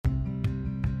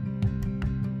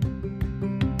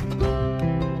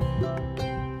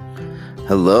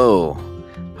Hello.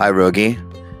 Hi, Rogi.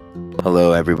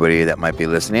 Hello, everybody that might be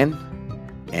listening.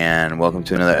 And welcome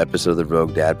to another episode of the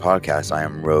Rogue Dad Podcast. I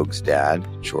am Rogue's dad,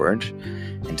 George.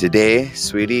 And today,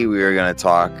 sweetie, we are going to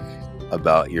talk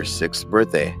about your 6th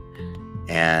birthday.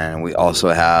 And we also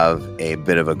have a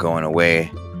bit of a going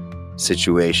away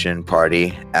situation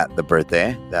party at the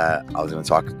birthday that I was going to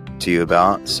talk to you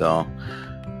about. So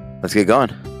let's get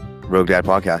going. Rogue Dad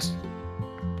Podcast.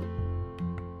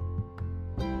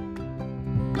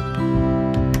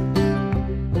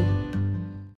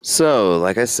 So,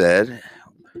 like I said,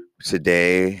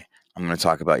 today I'm going to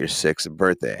talk about your 6th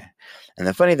birthday. And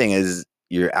the funny thing is,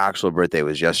 your actual birthday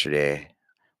was yesterday.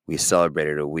 We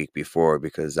celebrated a week before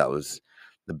because that was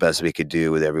the best we could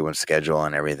do with everyone's schedule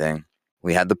and everything.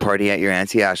 We had the party at your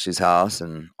Auntie Ashley's house,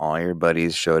 and all your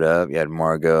buddies showed up. You had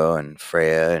Margot and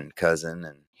Freya and Cousin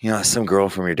and, some girl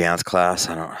from your dance class.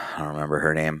 I don't remember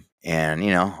her name. And,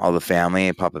 all the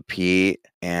family, Papa Pete.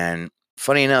 And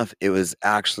funny enough, it was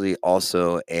actually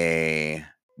also a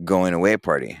going away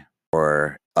party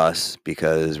for us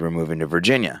because we're moving to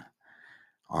Virginia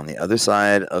on the other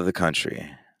side of the country.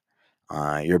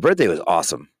 Your birthday was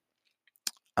awesome.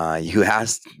 You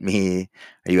asked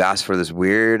for this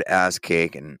weird ass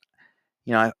cake, and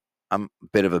I'm a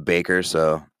bit of a baker,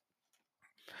 so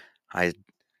I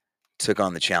took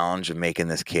on the challenge of making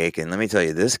this cake. And let me tell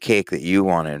you, this cake that you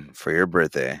wanted for your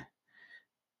birthday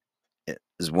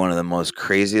is one of the most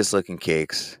craziest looking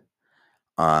cakes.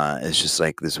 It's just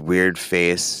like this weird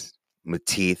face with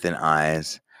teeth and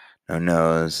eyes, no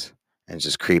nose, and it's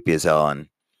just creepy as hell. And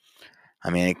I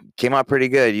mean, it came out pretty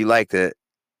good. You liked it.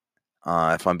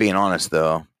 If I'm being honest,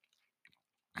 though,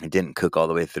 it didn't cook all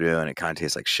the way through, and it kind of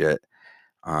tastes like shit.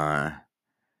 Just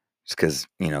because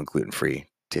gluten free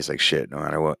tastes like shit, no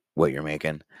matter what you're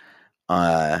making.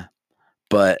 But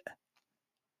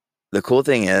the cool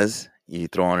thing is, you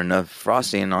throw on enough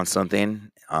frosting on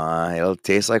something, it'll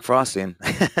taste like frosting.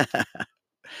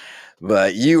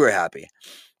 But you were happy.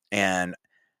 And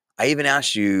I even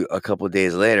asked you a couple of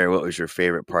days later, what was your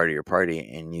favorite part of your party?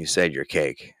 And you said your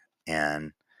cake.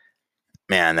 And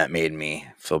man, that made me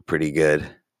feel pretty good.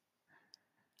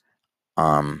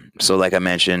 So like I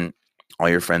mentioned, all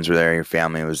your friends were there, your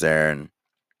family was there. And,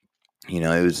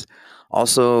 it was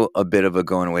also a bit of a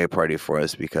going away party for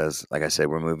us because, like I said,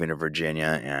 we're moving to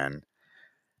Virginia and,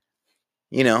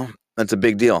 that's a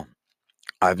big deal.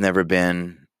 I've never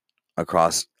been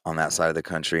across on that side of the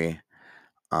country.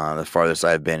 The farthest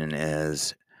I've been in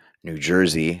is New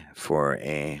Jersey for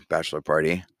a bachelor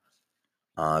party.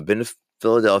 I've been to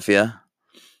Philadelphia,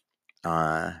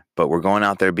 but we're going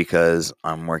out there because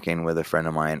I'm working with a friend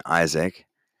of mine, Isaac,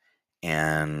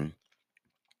 and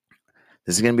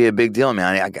this is going to be a big deal,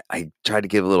 man. I tried to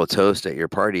give a little toast at your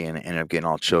party and ended up getting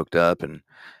all choked up and,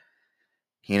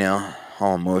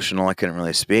 all emotional. I couldn't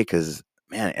really speak because,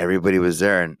 man, everybody was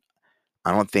there, and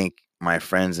I don't think my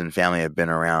friends and family have been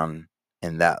around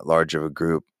in that large of a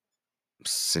group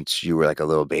since you were like a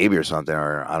little baby or something,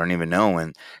 or I don't even know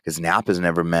when, because Nap has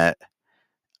never met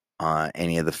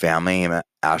any of the family. He met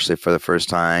Ashley for the first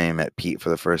time, met Pete for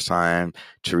the first time,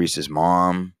 Teresa's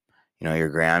mom, your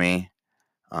Grammy.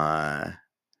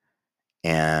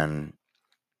 And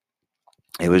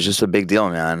it was just a big deal,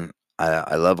 man.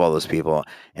 I love all those people.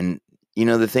 And,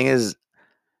 the thing is,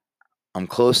 I'm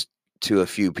close to a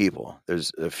few people.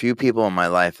 There's a few people in my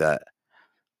life that,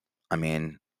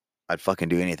 I'd fucking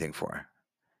do anything for.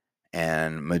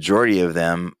 And majority of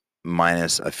them,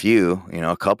 minus a few,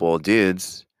 a couple of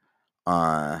dudes,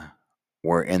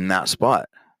 were in that spot.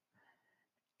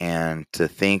 And to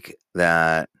think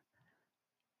that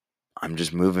I'm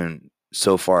just moving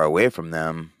so far away from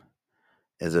them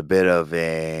is a bit of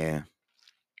a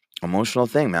emotional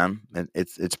thing, man.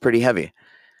 It's pretty heavy.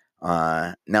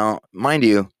 Now, mind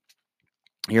you,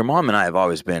 your mom and I have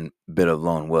always been a bit of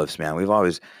lone wolves, man. We've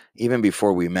always, even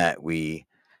before we met, we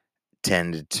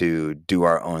tended to do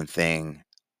our own thing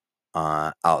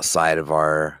outside of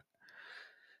our,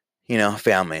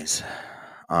 families.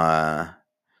 I've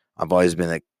always been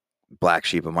the black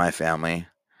sheep of my family,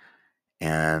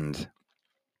 and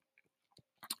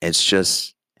it's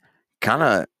just kind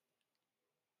of,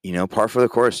 par for the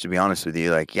course, to be honest with you.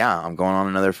 Like, yeah, I'm going on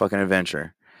another fucking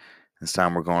adventure. This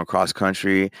time we're going cross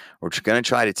country. We're going to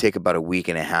try to take about a week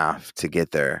and a half to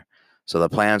get there. So the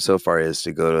plan so far is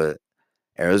to go to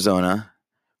Arizona.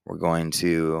 We're going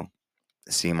to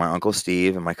see my Uncle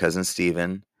Steve and my cousin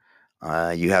Steven.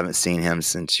 You haven't seen him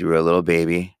since you were a little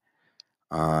baby.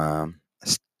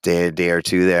 Stay a day or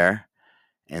two there.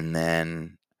 And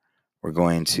then we're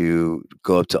going to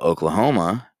go up to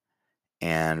Oklahoma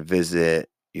and visit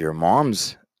your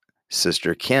mom's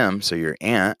sister, Kim, so your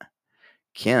aunt,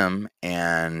 Kim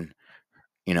and,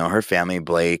 her family,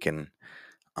 Blake and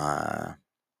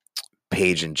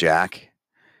Paige and Jack.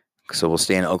 So we'll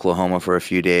stay in Oklahoma for a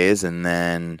few days, and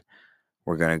then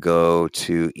we're going to go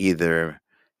to either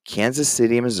Kansas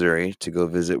City, Missouri to go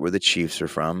visit where the Chiefs are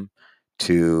from,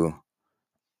 to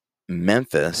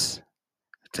Memphis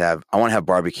I want to have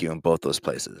barbecue in both those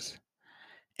places,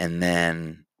 and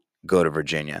then go to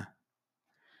Virginia.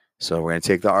 So we're going to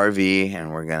take the RV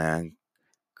and we're going to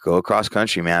go across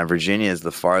country, man. Virginia is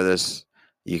the farthest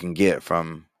you can get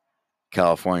from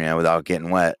California without getting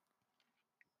wet.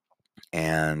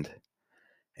 And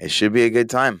it should be a good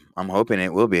time. I'm hoping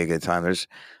it will be a good time. There's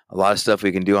a lot of stuff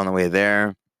we can do on the way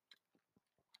there.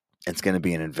 It's going to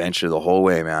be an adventure the whole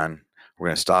way, man. We're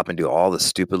going to stop and do all the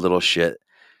stupid little shit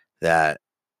that,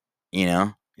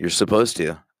 you're supposed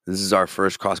to. This is our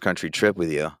first cross-country trip with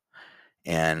you.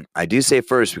 And I do say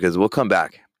first because we'll come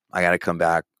back. I got to come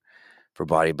back for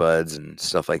Body Buds and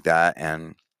stuff like that.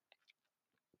 And,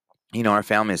 our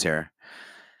family's here.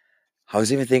 I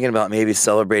was even thinking about maybe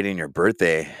celebrating your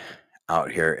birthday out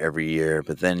here every year,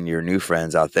 but then your new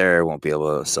friends out there won't be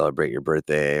able to celebrate your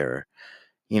birthday, or,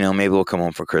 maybe we'll come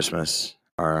home for Christmas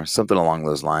or something along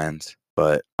those lines.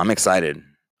 But I'm excited.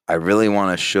 I really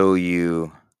want to show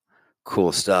you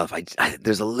cool stuff.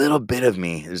 There's a little bit of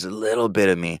me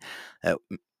that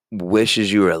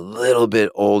wishes you were a little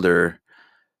bit older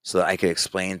so that I could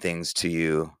explain things to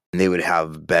you and they would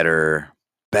have better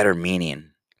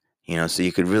meaning. So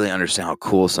you could really understand how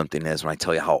cool something is when I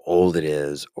tell you how old it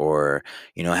is, or,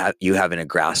 you having a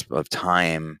grasp of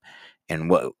time and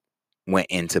what went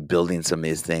into building some of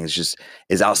these things just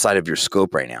is outside of your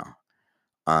scope right now.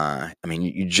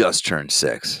 You just turned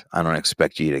 6. I don't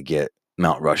expect you to get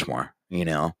Mount Rushmore,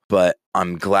 but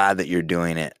I'm glad that you're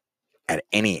doing it at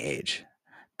any age,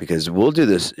 because we'll do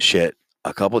this shit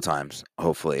a couple times,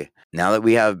 hopefully. Now that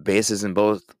we have bases in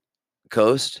both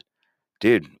coasts,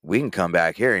 dude, we can come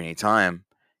back here anytime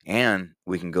and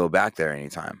we can go back there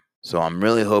anytime. So I'm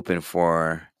really hoping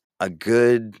for a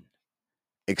good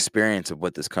experience of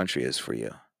what this country is for you,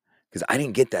 because I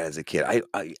didn't get that as a kid.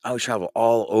 I would travel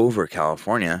all over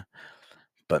California,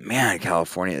 but man,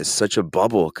 California is such a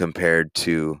bubble compared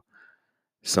to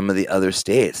some of the other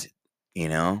states.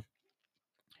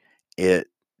 It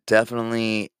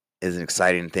definitely is an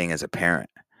exciting thing as a parent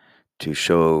to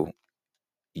show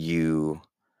you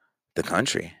the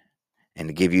country and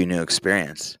to give you a new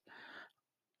experience.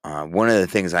 One of the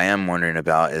things I am wondering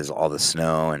about is all the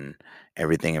snow and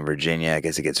everything in Virginia. I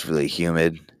guess it gets really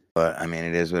humid, but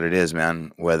it is what it is,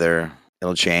 man. Weather,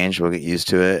 it'll change. We'll get used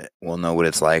to it. We'll know what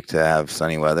it's like to have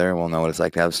sunny weather. We'll know what it's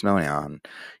like to have snow now. And,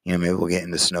 maybe we'll get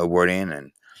into snowboarding,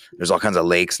 and there's all kinds of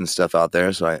lakes and stuff out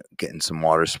there. So I get in some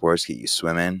water sports, get you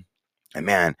swimming. And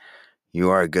man, you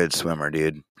are a good swimmer,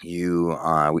 dude.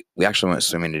 We actually went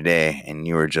swimming today, and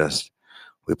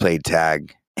we played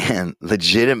tag, and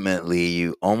legitimately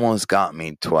you almost got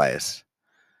me twice.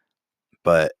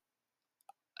 But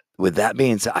with that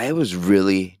being said, I was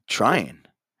really trying.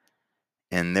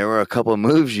 And there were a couple of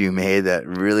moves you made that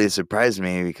really surprised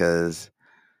me because,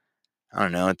 I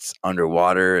don't know, it's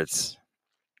underwater. It's,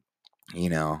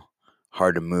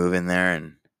 hard to move in there,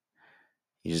 and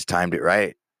you just timed it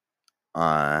right.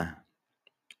 But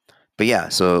yeah,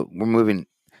 so we're moving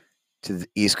to the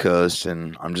East Coast,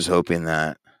 and I'm just hoping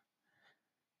that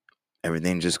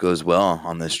everything just goes well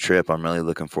on this trip. I'm really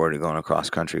looking forward to going across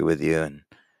country with you and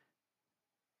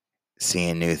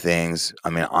seeing new things.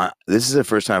 This is the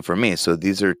first time for me, so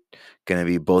these are going to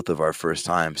be both of our first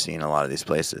time seeing a lot of these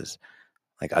places.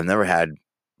 Like, I've never had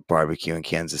barbecue in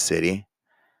Kansas City.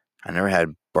 I never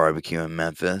had barbecue in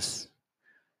Memphis.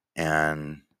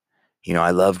 And, I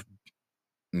love,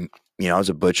 I was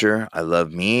a butcher. I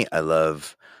love meat. I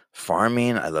love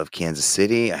farming. I love Kansas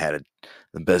City.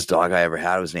 The best dog I ever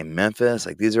had was named Memphis.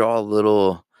 Like, these are all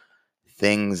little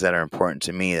things that are important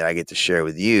to me that I get to share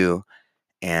with you.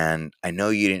 And I know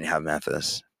you didn't have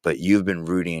Memphis, but you've been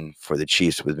rooting for the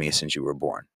Chiefs with me since you were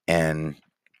born. And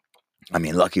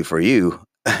lucky for you,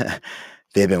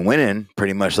 they've been winning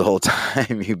pretty much the whole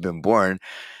time you've been born.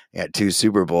 You got 2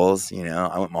 Super Bowls.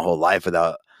 I went my whole life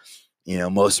without,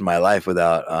 most of my life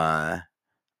without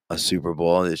a Super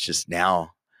Bowl. It's just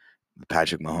now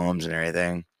Patrick Mahomes and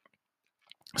everything.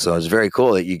 So it's very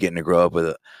cool that you're getting to grow up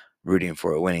with rooting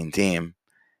for a winning team.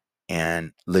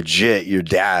 And legit, your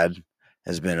dad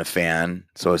has been a fan.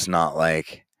 So it's not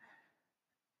like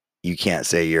you can't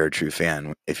say you're a true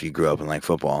fan if you grew up in like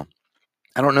football.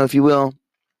 I don't know if you will,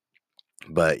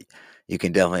 but you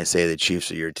can definitely say the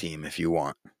Chiefs are your team if you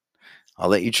want. I'll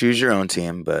let you choose your own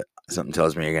team, but something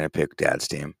tells me you're going to pick Dad's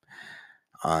team.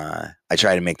 I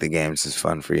try to make the games as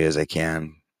fun for you as I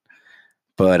can,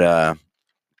 But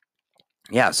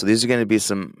yeah, so these are going to be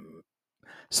some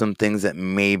things that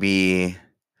maybe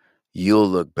you'll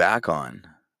look back on.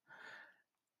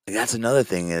 That's another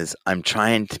thing is I'm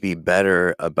trying to be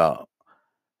better about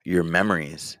your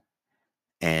memories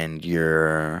and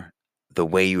the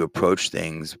way you approach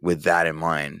things with that in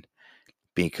mind,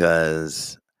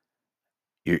 because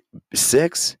you're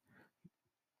 6,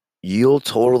 you'll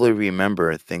totally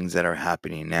remember things that are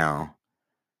happening now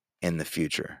in the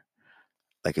future.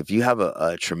 Like if you have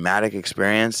a traumatic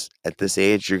experience at this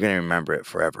age, you're going to remember it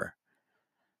forever.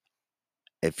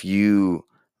 If you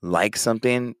like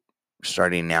something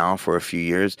starting now for a few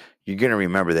years, you're going to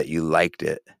remember that you liked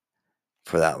it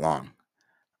for that long.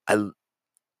 I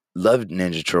loved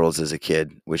Ninja Turtles as a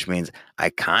kid, which means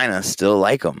I kind of still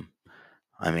like them.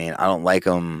 I mean, I don't like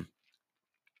them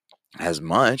as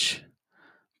much,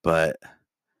 but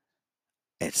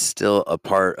it's still a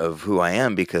part of who I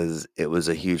am because it was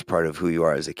a huge part of who you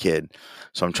are as a kid.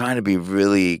 So I'm trying to be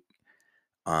really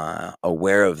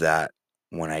aware of that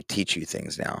when I teach you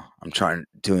things now. I'm trying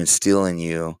to instill in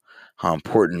you how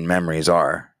important memories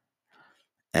are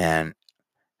and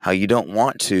how you don't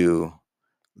want to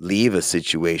leave a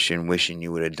situation wishing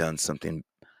you would have done something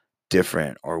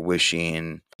different or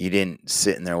wishing you didn't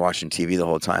sit in there watching TV the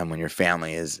whole time when your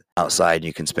family is outside and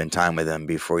you can spend time with them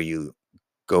before you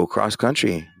go cross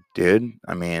country, dude.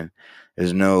 I mean,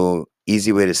 there's no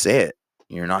easy way to say it.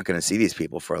 You're not going to see these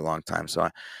people for a long time. So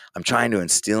I'm trying to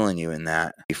instill in you in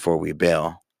that before we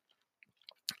bail.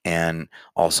 And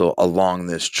also along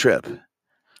this trip,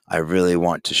 I really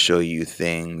want to show you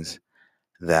things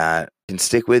that can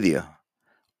stick with you,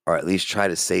 or at least try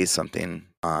to say something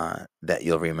that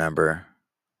you'll remember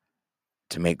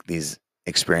to make these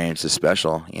experiences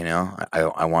special.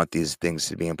 I want these things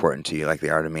to be important to you like they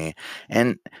are to me.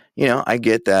 And I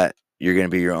get that you're going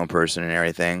to be your own person and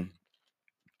everything,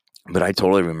 but I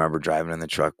totally remember driving in the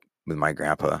truck with my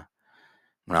grandpa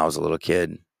when I was a little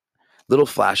kid. Little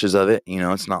flashes of it.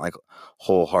 It's not like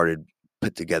wholehearted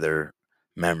put together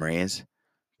memories,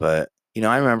 but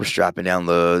I remember strapping down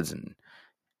loads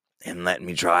and letting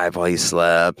me drive while he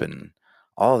slept, and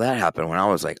all that happened when I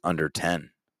was like under 10.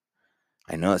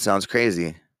 I know it sounds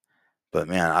crazy, but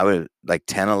man, I would like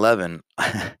 10, 11.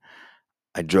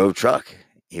 I drove truck.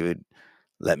 He would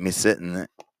let me sit in the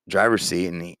driver's seat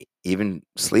and even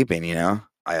sleeping,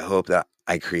 I hope that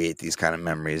I create these kind of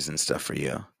memories and stuff for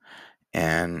you.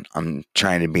 And I'm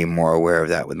trying to be more aware of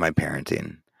that with my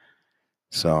parenting.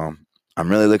 So I'm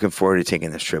really looking forward to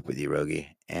taking this trip with you, Rogi.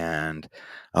 And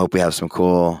I hope we have some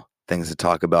cool things to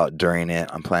talk about during it.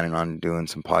 I'm planning on doing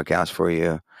some podcasts for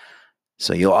you.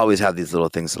 So you'll always have these little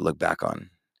things to look back on.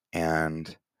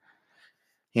 And,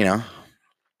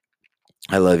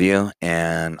 I love you.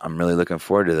 And I'm really looking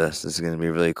forward to this. This is going to be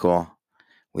really cool.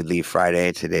 We leave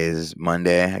Friday. Today's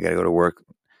Monday. I got to go to work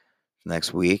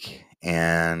next week.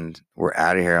 And we're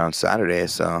out of here on Saturday.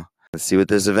 So let's see what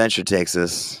this adventure takes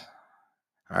us.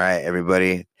 All right,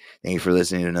 everybody. Thank you for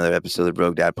listening to another episode of the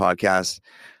Rogue Dad Podcast.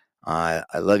 I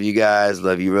love you guys.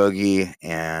 Love you, Rogi.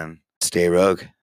 And stay rogue.